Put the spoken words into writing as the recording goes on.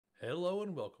Hello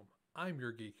and welcome. I'm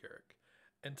your Geek Eric,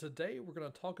 and today we're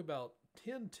going to talk about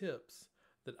 10 tips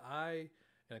that I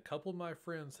and a couple of my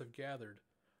friends have gathered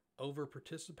over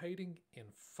participating in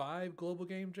 5 global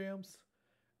game jams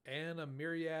and a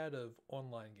myriad of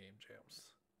online game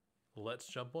jams. Let's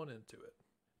jump on into it.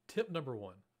 Tip number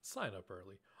 1, sign up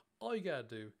early. All you got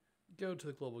to do, go to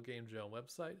the Global Game Jam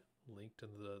website, linked in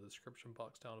the description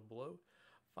box down below,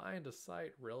 find a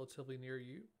site relatively near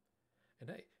you. And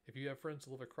hey, if you have friends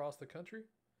who live across the country,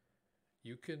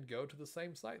 you can go to the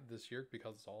same site this year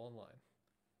because it's all online.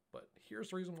 But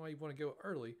here's the reason why you want to go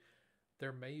early.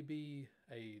 There may be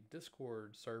a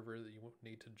Discord server that you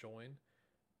need to join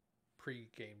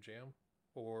pre-game jam,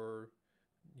 or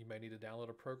you may need to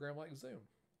download a program like Zoom.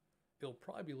 It'll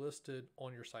probably be listed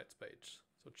on your site's page,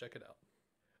 so check it out.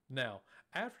 Now,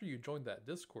 after you join that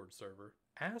Discord server,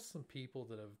 ask some people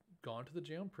that have gone to the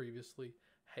jam previously,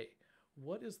 hey,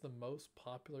 what is the most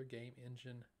popular game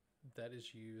engine that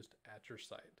is used at your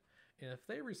site? And if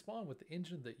they respond with the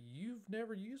engine that you've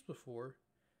never used before,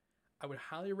 I would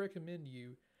highly recommend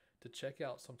you to check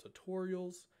out some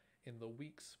tutorials in the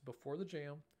weeks before the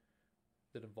jam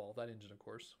that involve that engine, of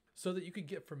course, so that you can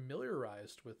get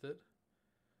familiarized with it,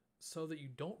 so that you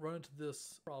don't run into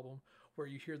this problem where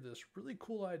you hear this really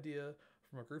cool idea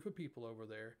from a group of people over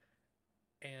there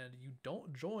and you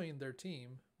don't join their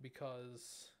team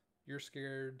because you're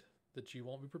scared that you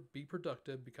won't be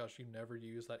productive because you never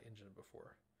used that engine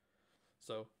before.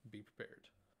 So be prepared.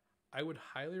 I would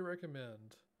highly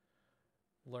recommend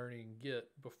learning Git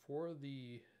before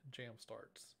the jam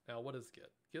starts. Now, what is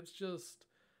Git? Git's just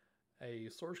a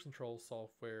source control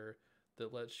software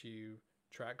that lets you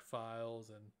track files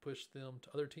and push them to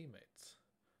other teammates.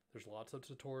 There's lots of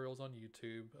tutorials on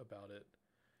YouTube about it.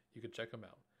 You can check them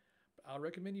out. But I'll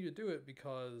recommend you to do it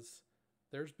because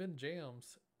there's been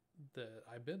jams that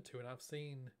I've been to and I've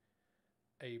seen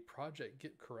a project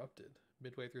get corrupted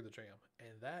midway through the jam,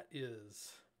 and that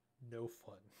is no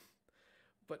fun.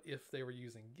 But if they were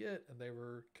using Git and they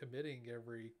were committing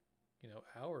every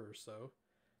hour or so,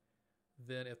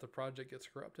 then if the project gets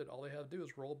corrupted, all they have to do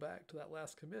is roll back to that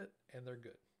last commit and they're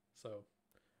good. So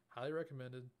highly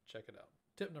recommended. Check it out.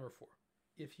 Tip number 4,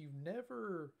 if you've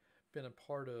never been a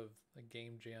part of a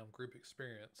game jam group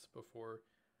experience before,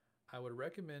 I would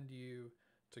recommend you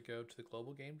to go to the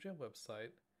Global Game Jam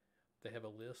website. They have a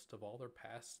list of all their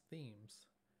past themes,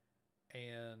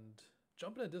 and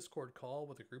jump in a Discord call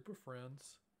with a group of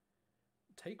friends,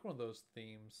 take one of those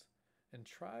themes and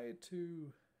try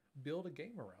to build a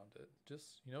game around it.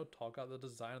 Just, talk out the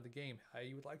design of the game, how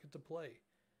you would like it to play.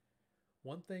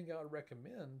 One thing I would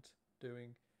recommend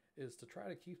doing is to try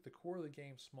to keep the core of the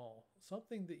game small.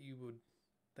 Something that you would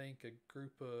think a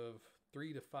group of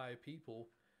 3 to 5 people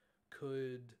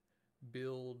could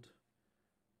build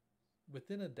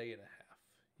within a day and a half.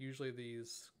 Usually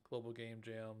these global game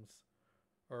jams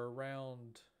are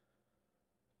around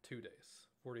 2 days,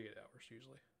 48 hours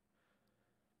usually.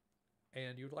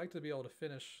 And you'd like to be able to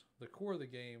finish the core of the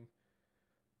game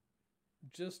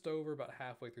just over about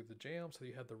halfway through the jam, so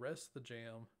you have the rest of the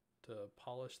jam to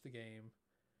polish the game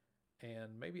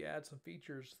and maybe add some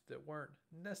features that weren't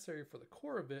necessary for the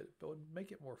core of it, but would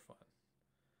make it more fun.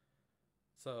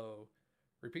 So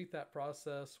repeat that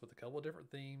process with a couple of different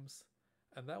themes,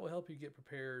 and that will help you get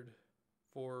prepared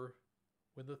for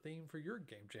when the theme for your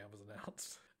game jam is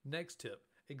announced. Next tip,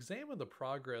 examine the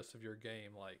progress of your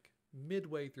game like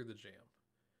midway through the jam.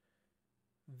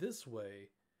 This way,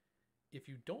 if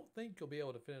you don't think you'll be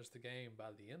able to finish the game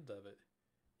by the end of it,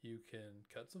 you can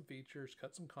cut some features,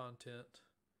 cut some content,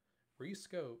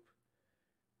 rescope,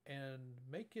 and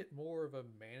make it more of a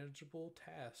manageable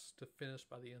task to finish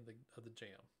by the end of the jam.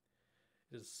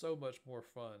 It is so much more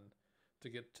fun to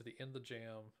get to the end of the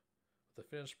jam with a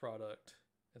finished product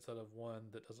instead of one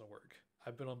that doesn't work.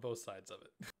 I've been on both sides of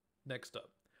it. Next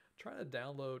up, try to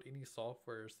download any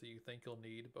softwares that you think you'll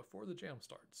need before the jam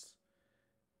starts.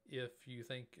 If you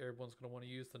think everyone's going to want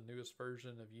to use the newest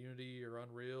version of Unity or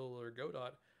Unreal or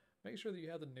Godot, make sure that you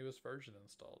have the newest version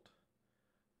installed.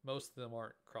 Most of them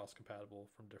aren't cross-compatible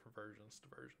from different versions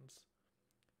to versions.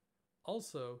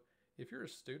 Also, if you're a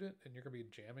student and you're going to be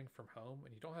jamming from home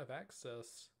and you don't have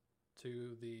access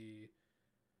to the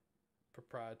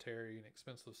proprietary and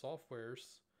expensive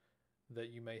softwares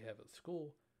that you may have at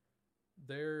school,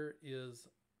 there is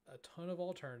a ton of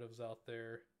alternatives out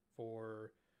there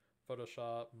for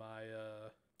Photoshop, Maya,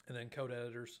 and then code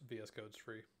editors. VS Code's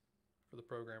free for the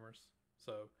programmers.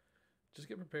 So just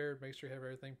get prepared, make sure you have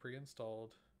everything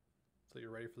pre-installed so you're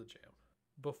ready for the jam.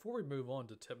 Before we move on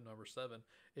to tip number 7,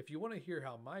 if you want to hear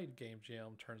how my game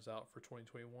jam turns out for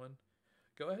 2021,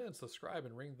 go ahead and subscribe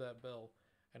and ring that bell.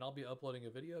 and I'll be uploading a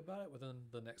video about it within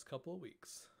the next couple of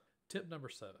weeks. Tip number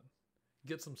 7,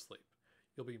 get some sleep.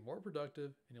 You'll be more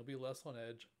productive and you'll be less on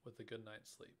edge with a good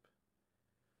night's sleep.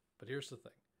 But here's the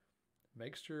thing,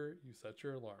 make sure you set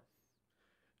your alarm.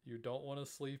 You don't want to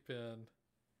sleep in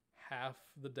half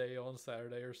the day on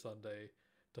Saturday or Sunday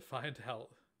to find out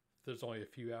there's only a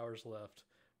few hours left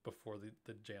before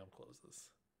the jam closes.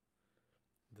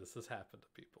 This has happened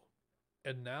to people.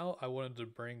 And now I wanted to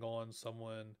bring on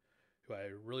someone who I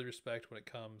really respect when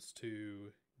it comes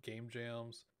to game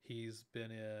jams. He's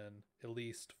been in at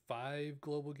least 5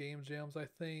 global game jams, I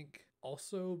think.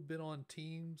 Also been on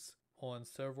teams on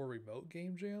several remote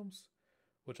game jams,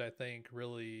 which I think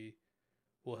really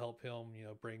will help him,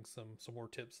 bring some more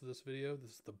tips to this video.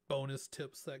 This is the bonus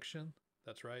tips section.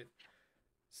 That's right.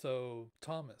 So,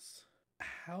 Thomas,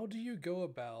 how do you go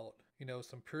about,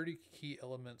 some pretty key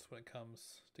elements when it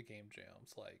comes to game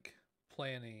jams, like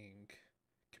planning,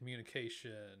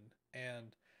 communication,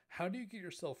 and how do you get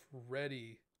yourself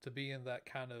ready to be in that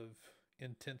kind of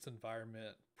intense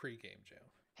environment pre-game jam?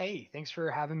 Hey, thanks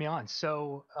for having me on.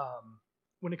 So,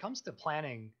 when it comes to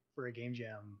planning for a game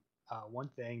jam, one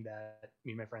thing that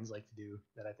me and my friends like to do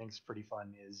that I think is pretty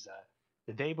fun is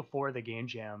the day before the game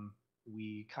jam,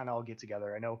 we kind of all get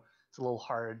together. I know it's a little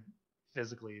hard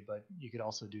physically, but you could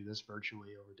also do this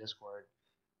virtually over Discord.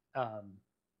 Um,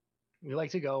 we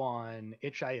like to go on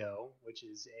itch.io, which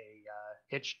is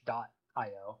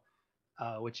itch.io,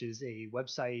 which is a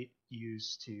website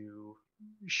used to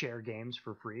share games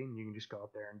for free, and you can just go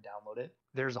up there and download it.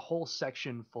 There's a whole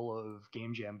section full of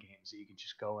game jam games that you can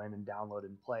just go in and download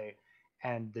and play.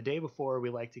 And the day before, we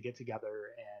like to get together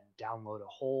and download a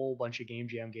whole bunch of game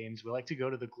jam games. We like to go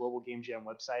to the Global Game Jam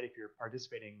website. If you're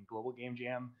participating in Global Game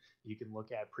Jam, you can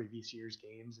look at previous year's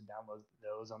games and download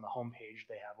those. On the homepage,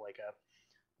 they have like a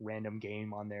random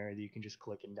game on there that you can just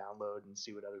click and download and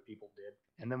see what other people did.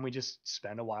 And then we just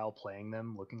spend a while playing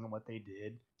them, looking at what they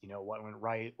did, what went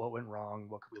right, what went wrong,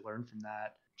 what could we learn from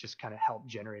that, just kind of help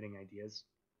generating ideas.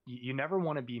 You never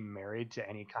want to be married to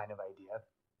any kind of idea.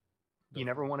 You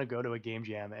never want to go to a game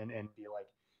jam and be like,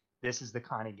 this is the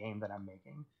kind of game that I'm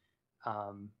making.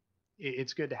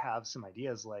 It's good to have some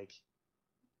ideas like,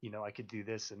 I could do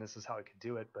this and this is how I could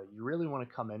do it, but you really want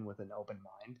to come in with an open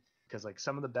mind, because like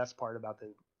some of the best part about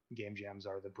the game jams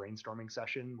are the brainstorming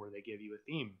session where they give you a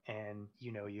theme and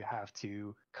you have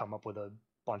to come up with a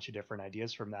bunch of different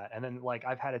ideas from that. And then like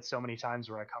I've had it so many times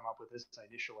where I come up with this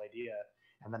initial idea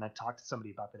and then I talk to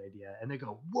somebody about that idea and they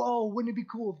go, whoa, wouldn't it be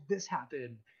cool if this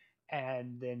happened?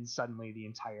 And then suddenly the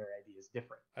entire idea is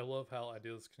different. I love how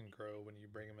ideas can grow when you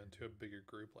bring them into a bigger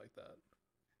group like that.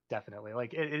 Definitely.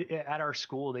 Like at our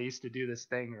school, they used to do this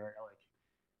thing where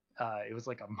like it was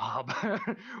like a mob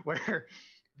where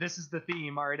this is the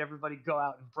theme. All right, everybody go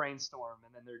out and brainstorm.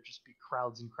 And then there'd just be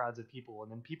crowds and crowds of people.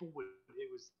 And then it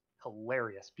was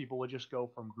hilarious. People would just go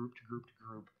from group to group to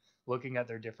group, looking at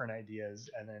their different ideas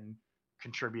and then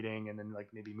contributing and then like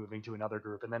maybe moving to another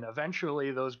group. And then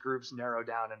eventually those groups narrow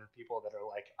down into people that are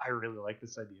like, I really like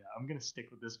this idea. I'm going to stick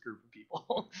with this group of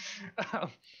people.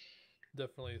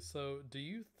 Definitely. So do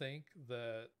you think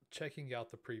that checking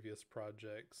out the previous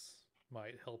projects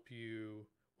might help you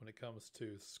when it comes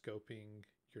to scoping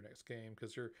your next game?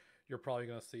 Because you're probably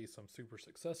going to see some super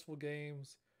successful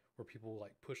games where people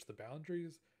like push the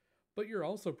boundaries, but you're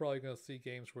also probably going to see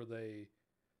games where they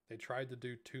tried to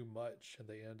do too much and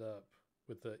they end up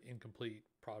with the incomplete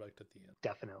product at the end.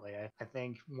 Definitely. I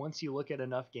think once you look at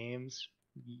enough games,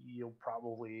 you'll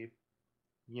probably,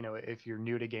 if you're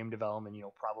new to game development,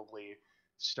 you'll probably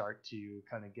start to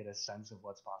kind of get a sense of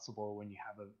what's possible when you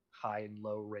have a high and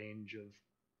low range of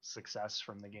success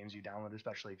from the games you download,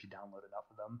 especially if you download enough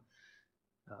of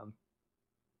them.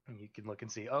 And you can look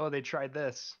and see, oh, they tried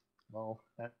this. Well,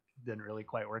 that didn't really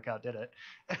quite work out, did it?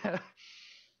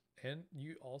 And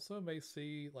you also may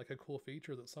see like a cool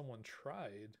feature that someone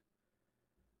tried,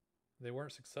 they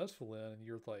weren't successful in, and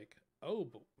you're like, oh,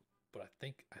 but I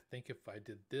think if I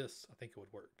did this, I think it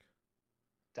would work.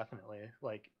 Definitely.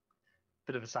 Like,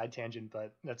 bit of a side tangent,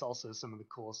 but that's also some of the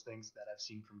coolest things that I've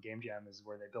seen from Game Jam is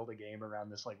where they build a game around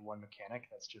this like one mechanic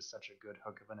that's just such a good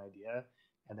hook of an idea,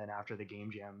 and then after the Game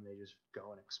Jam they just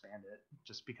go and expand it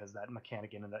just because that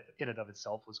mechanic in and of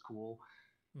itself was cool.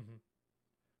 Mm-hmm.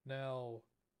 Now,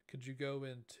 could you go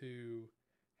into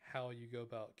how you go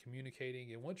about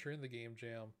communicating, and once you're in the Game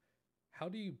Jam, how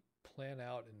do you plan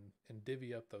out and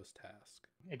divvy up those tasks?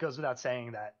 It goes without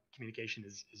saying that communication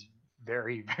is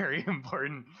very, very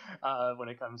important when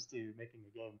it comes to making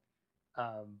a game.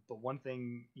 But one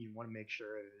thing you want to make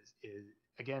sure is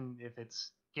again, if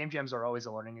it's game jams are always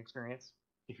a learning experience.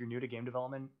 If you're new to game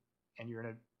development and you're in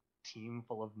a team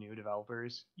full of new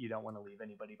developers, you don't want to leave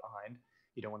anybody behind.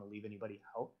 You don't want to leave anybody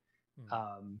out.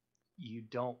 Hmm. You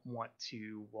don't want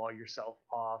to wall yourself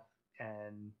off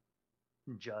and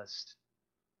just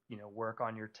work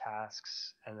on your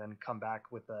tasks and then come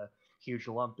back with a huge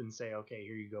lump and say, okay,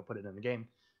 here you go, put it in the game.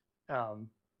 Um,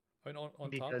 I mean, on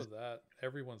top because of that,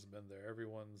 everyone's been there.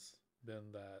 Everyone's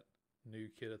been that new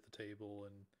kid at the table,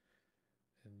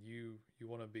 and you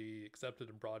want to be accepted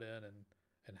and brought in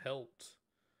and helped.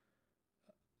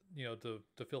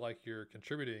 To feel like you're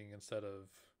contributing instead of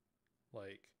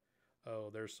like, oh,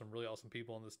 there's some really awesome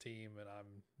people on this team, and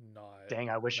I'm not. dang,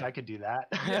 I wish I Not could do that.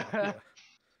 yeah, yeah.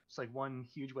 It's like one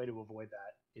huge way to avoid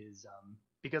that is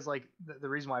because like the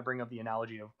reason why I bring up the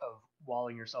analogy of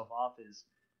walling yourself off is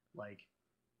like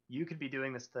you could be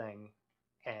doing this thing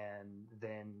and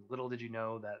then little did you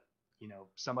know that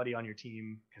somebody on your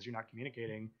team, because you're not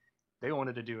communicating, they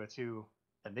wanted to do it too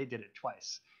and they did it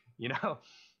twice. you know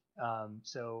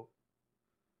so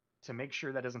to make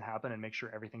sure that doesn't happen and make sure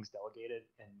everything's delegated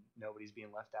and nobody's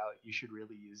being left out, you should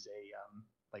really use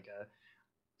like a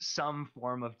some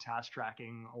form of task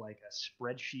tracking, like a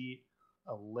spreadsheet,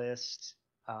 a list,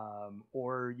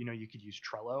 or you could use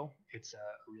Trello. It's a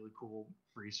really cool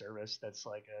free service that's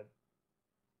like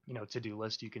a to-do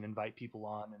list. You can invite people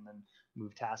on and then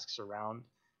move tasks around.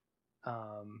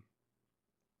 And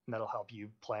that'll help you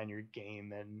plan your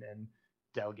game and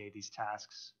delegate these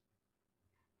tasks.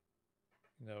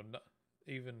 Not,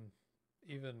 even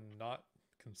even not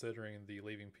considering the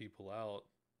leaving people out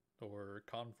or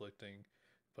conflicting,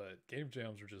 but game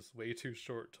jams are just way too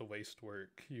short to waste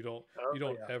work. Oh you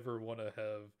don't yeah, ever want to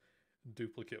have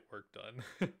duplicate work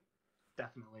done.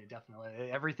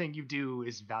 definitely. Everything you do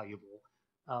is valuable.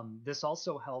 This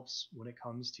also helps when it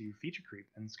comes to feature creep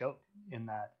and scope, in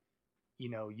that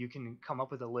you can come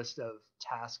up with a list of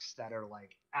tasks that are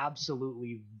like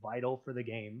absolutely vital for the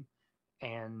game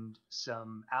and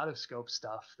some out of scope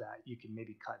stuff that you can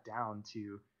maybe cut down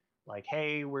to, like,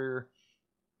 hey, we're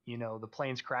the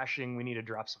plane's crashing, we need to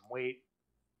drop some weight,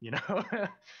 you know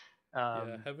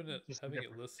Yeah, just having it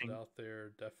different listed things. out there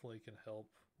definitely can help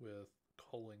with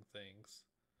culling things.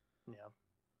 Yeah,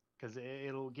 because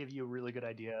it'll give you a really good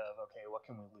idea of, okay, what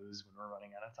can we lose when we're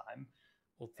running out of time.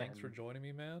 Well, thanks for And joining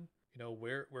me, man.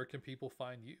 Where can people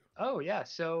find you? oh yeah,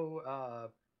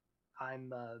 so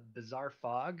I'm Bizarre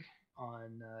Fog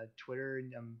on Twitter,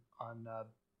 and I'm on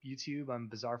YouTube. I'm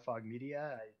Bizarre Fog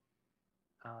Media.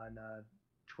 On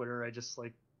Twitter, I just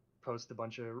like post a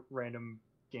bunch of random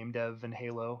game dev and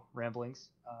Halo ramblings.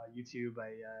 YouTube,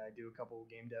 I do a couple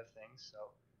game dev things. So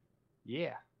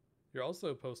yeah. You're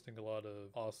also posting a lot of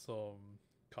awesome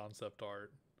concept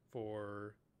art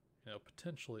for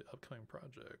potentially upcoming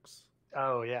projects.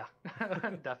 Oh yeah,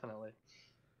 definitely.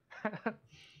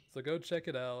 So go check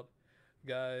it out,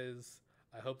 guys.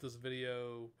 I hope this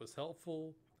video was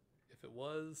helpful. If it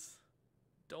was,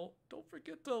 don't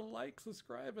forget to like,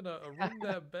 subscribe, and ring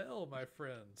that bell, my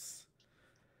friends.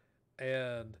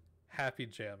 And happy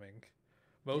jamming.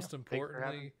 Yeah. Most Thanks for having.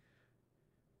 importantly,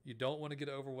 you don't want to get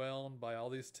overwhelmed by all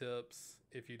these tips.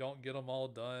 If you don't get them all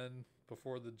done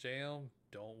before the jam,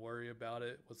 don't worry about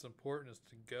it. What's important is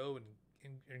to go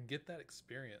and get that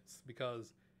experience,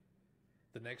 because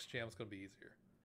the next jam is going to be easier.